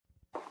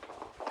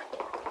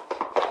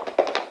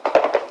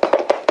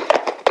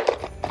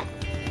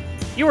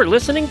You are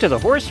listening to the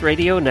Horse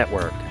Radio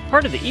Network,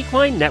 part of the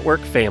Equine Network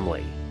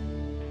family.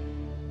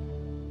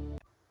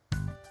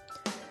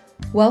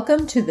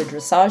 Welcome to the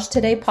Dressage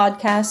Today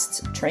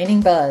podcast's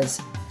Training Buzz.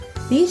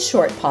 These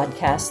short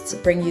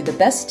podcasts bring you the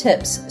best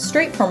tips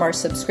straight from our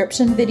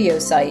subscription video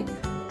site,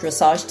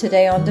 Dressage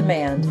Today On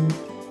Demand.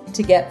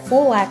 To get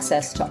full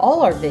access to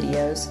all our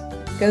videos,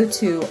 go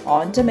to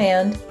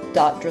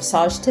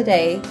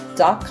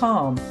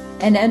ondemand.dressagetoday.com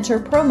and enter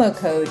promo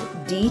code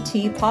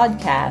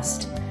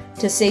DTPodcast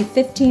to save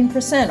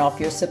 15% off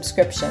your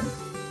subscription.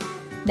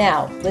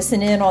 Now,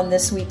 listen in on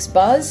this week's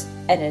buzz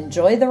and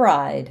enjoy the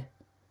ride.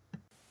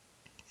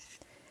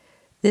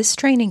 This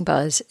training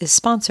buzz is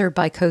sponsored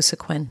by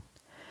Cosequin.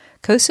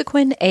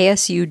 Cosequin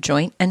ASU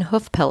joint and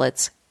hoof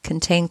pellets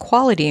contain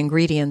quality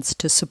ingredients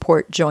to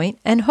support joint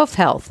and hoof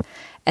health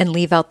and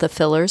leave out the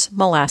fillers,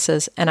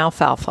 molasses, and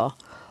alfalfa,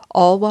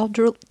 all while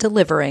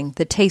delivering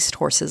the taste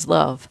horses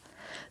love.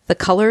 The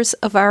colors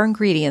of our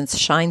ingredients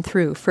shine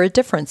through for a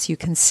difference you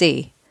can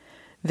see.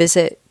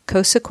 Visit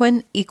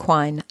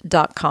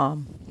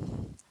cosequinequine.com.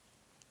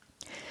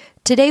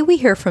 Today we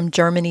hear from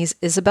Germany's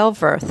Isabell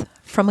Werth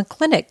from a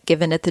clinic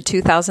given at the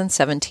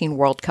 2017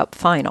 World Cup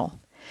final.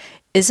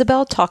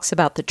 Isabell talks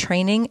about the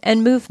training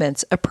and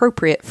movements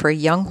appropriate for a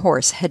young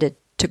horse headed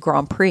to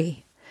Grand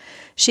Prix.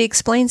 She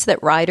explains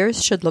that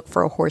riders should look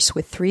for a horse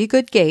with 3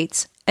 good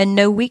gaits and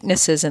no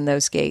weaknesses in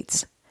those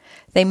gaits.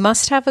 They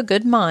must have a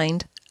good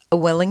mind, a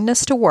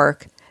willingness to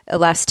work,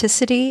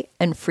 elasticity,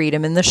 and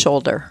freedom in the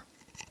shoulder.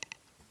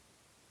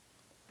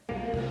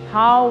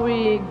 How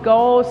we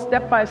go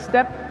step by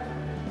step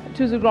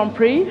to the Grand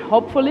Prix,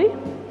 hopefully,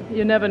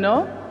 you never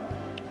know.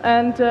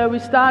 And we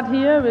start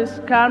here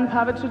with Karen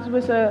Pavic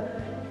with a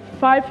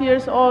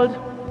 5-year-old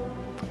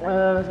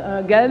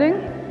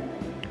gelding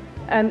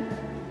and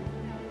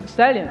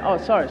stallion.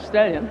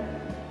 Stallion.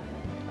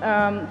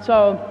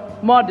 So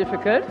more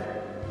difficult.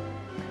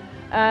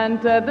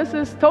 And this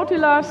is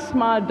Totilas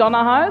Smal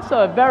Donnerhals,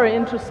 so a very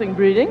interesting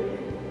breeding.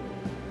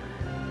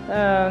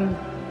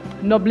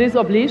 Noblesse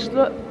oblige,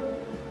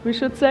 we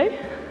should say.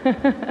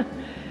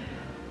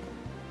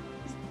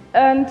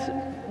 And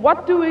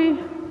what do we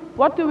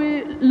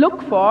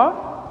look for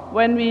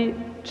when we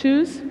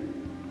choose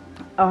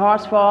a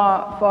horse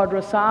for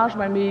dressage,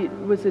 when we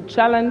with a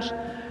challenge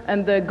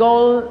and the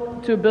goal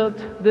to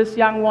build this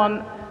young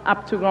one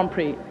up to Grand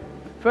Prix?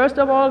 First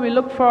of all, we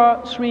look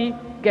for 3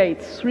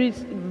 gaits, 3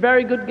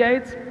 very good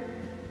gaits,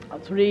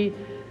 3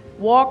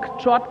 walk,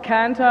 trot,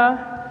 canter,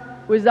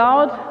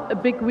 without a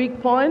big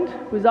weak point,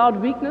 without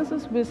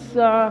weaknesses, with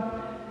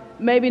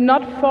maybe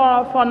not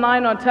for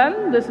 9 or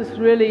 10, this is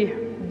really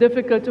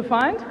difficult to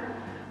find,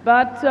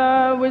 but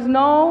with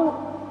no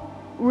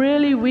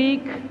really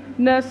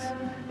weakness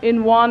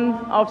in one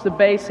of the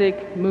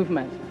basic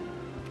movements.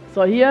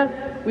 So here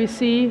we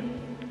see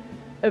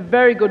a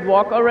very good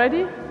walk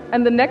already,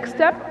 and the next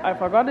step, I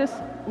forgot this,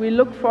 we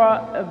look for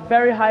a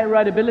very high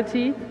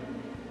rideability,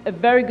 a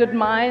very good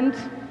mind,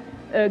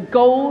 a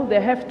goal.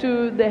 They have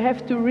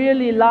to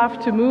really love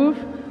to move,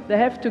 they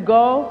have to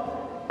go,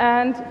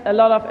 and a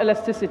lot of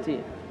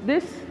elasticity.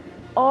 These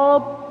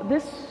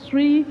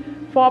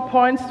 3-4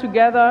 points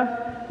together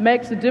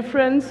makes a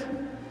difference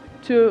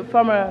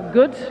from a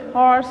good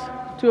horse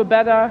to a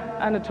better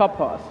and a top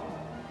horse.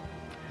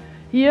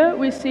 Here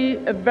we see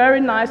a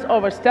very nice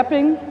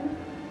overstepping,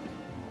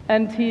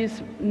 and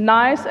he's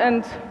nice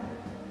and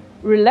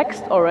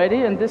relaxed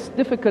already in this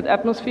difficult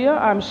atmosphere.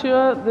 I'm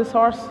sure this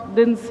horse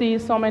didn't see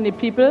so many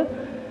people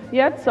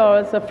yet, so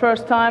it's the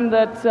first time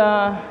that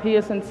he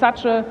is in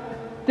such a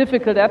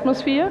difficult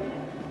atmosphere.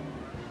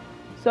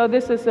 So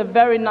this is a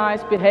very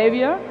nice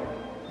behavior.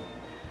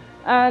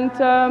 And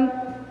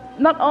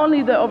not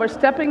only the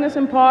overstepping is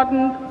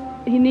important,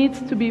 he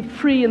needs to be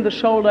free in the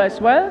shoulder as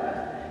well.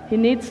 He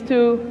needs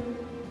to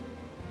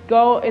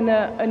go in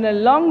a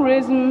long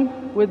rhythm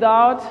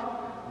without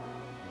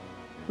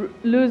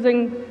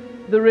losing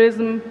the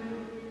rhythm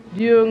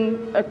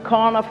during a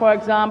corner, for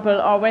example,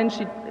 or when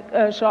she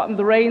shortens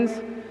the reins.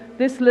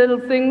 These little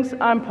things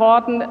are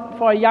important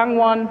for a young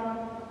one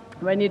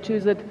when you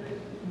choose it.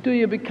 Do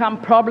you become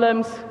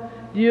problems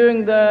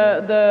during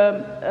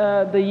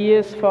the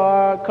years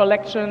for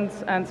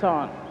collections and so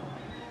on?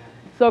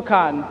 So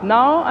Karen,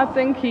 now I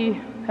think he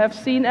have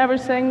seen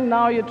everything.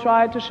 Now you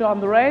try to shorten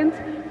the reins,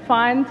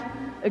 find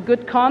a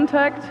good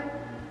contact.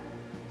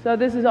 So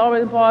this is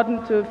always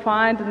important, to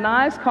find a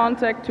nice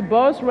contact to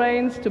both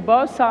reins, to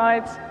both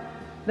sides,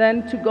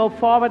 then to go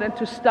forward and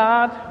to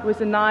start with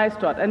a nice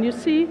trot. And you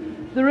see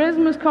the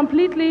rhythm is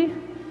completely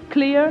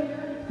clear,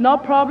 no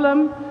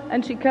problem,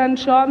 and she can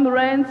shorten the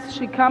reins.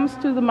 She comes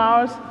to the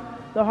mouth.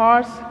 The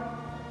horse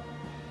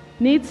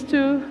needs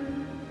to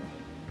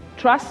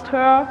trust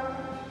her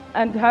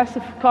and has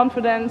the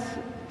confidence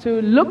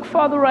to look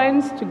for the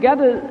reins, to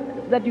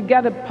that you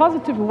get a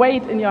positive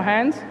weight in your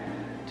hands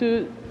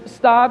to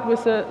start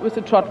with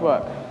the trot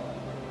work.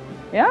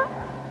 Yeah?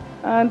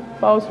 And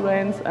both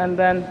reins, and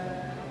then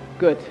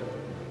good.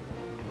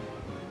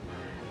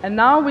 And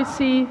now we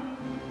see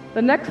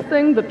the next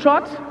thing, the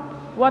trot.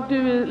 What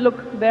do we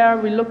look there?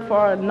 We look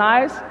for a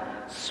nice,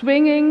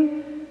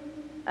 swinging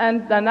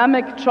and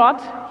dynamic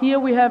trot. Here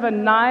we have a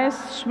nice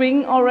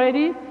swing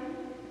already.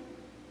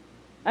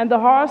 And the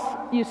horse,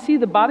 you see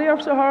the body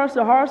of the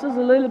horse is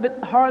a little bit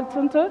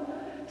horizontal.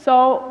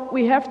 So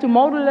we have to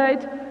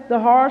modulate the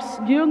horse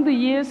during the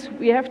years.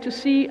 We have to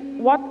see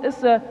what is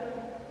the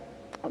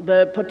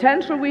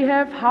potential we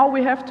have, how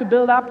we have to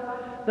build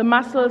up the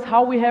muscles,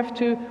 how we have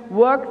to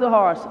work the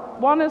horse.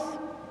 One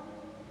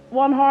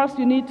horse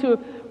you need to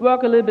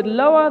work a little bit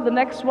lower, the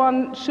next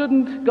one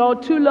shouldn't go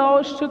too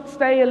low, should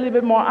stay a little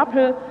bit more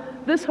uphill.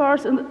 This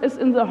horse is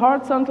in the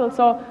horizontal,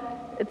 so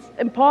it's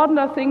important,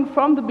 I think,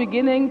 from the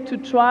beginning to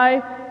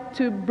try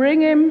to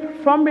bring him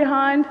from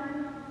behind.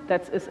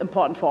 That is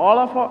important for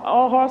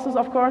all horses,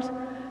 of course,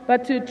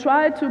 but to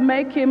try to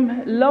make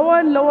him lower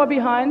and lower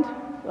behind.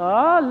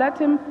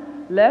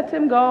 Let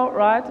him go,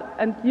 right,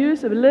 and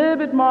use a little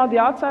bit more the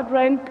outside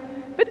rein,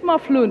 a bit more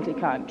fluently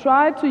kind.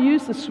 Try to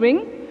use the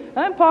swing.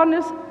 The important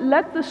is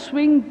let the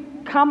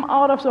swing come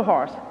out of the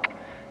horse.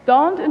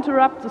 Don't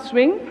interrupt the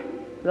swing,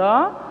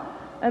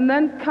 and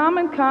then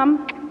come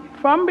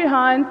from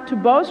behind to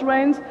both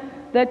reins,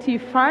 that he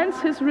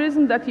finds his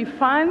rhythm, that he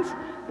finds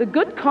the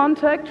good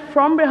contact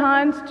from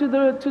behind to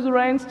the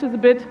reins, to the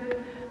bit,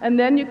 and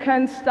then you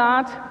can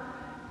start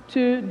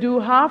to do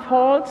half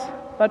holds.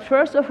 But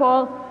first of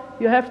all,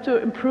 you have to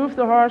improve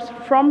the horse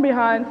from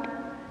behind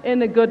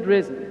in a good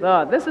rhythm.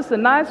 This is a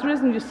nice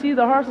rhythm. You see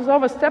the horse is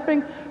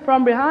overstepping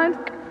from behind.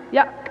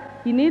 Yeah,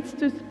 he needs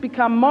to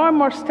become more and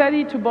more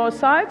steady to both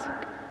sides.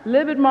 A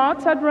little bit more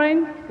outside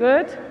rein.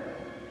 Good.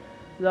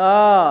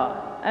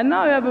 And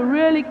now you have a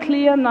really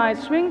clear,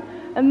 nice swing.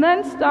 And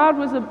then start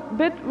with a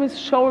bit with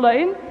shoulder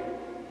in.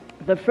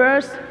 The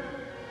first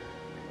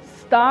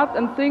start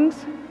and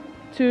things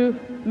to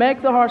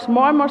make the horse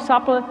more and more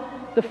supple.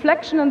 The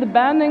flexion and the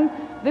bending,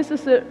 this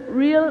is the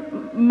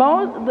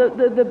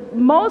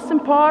most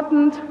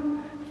important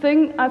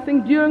thing, I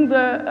think, during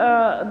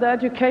the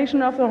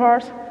education of the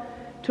horse,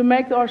 to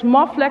make the horse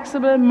more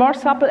flexible, more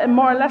supple, and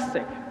more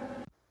elastic.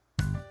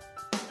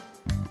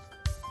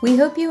 We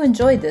hope you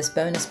enjoyed this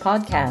bonus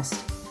podcast.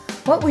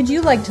 What would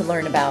you like to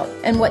learn about,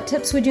 and what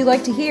tips would you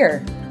like to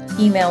hear?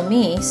 Email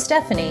me,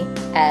 Stephanie,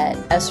 at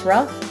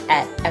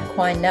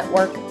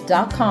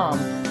sruff@equinenetwork.com,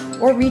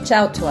 or reach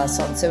out to us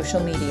on social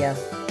media.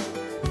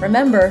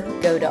 Remember,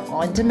 go to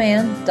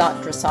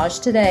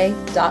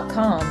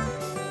ondemand.dressagetoday.com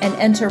and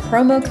enter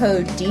promo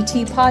code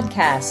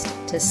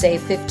DTPodcast to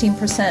save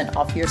 15%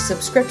 off your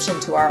subscription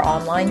to our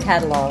online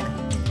catalog.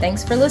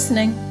 Thanks for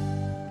listening.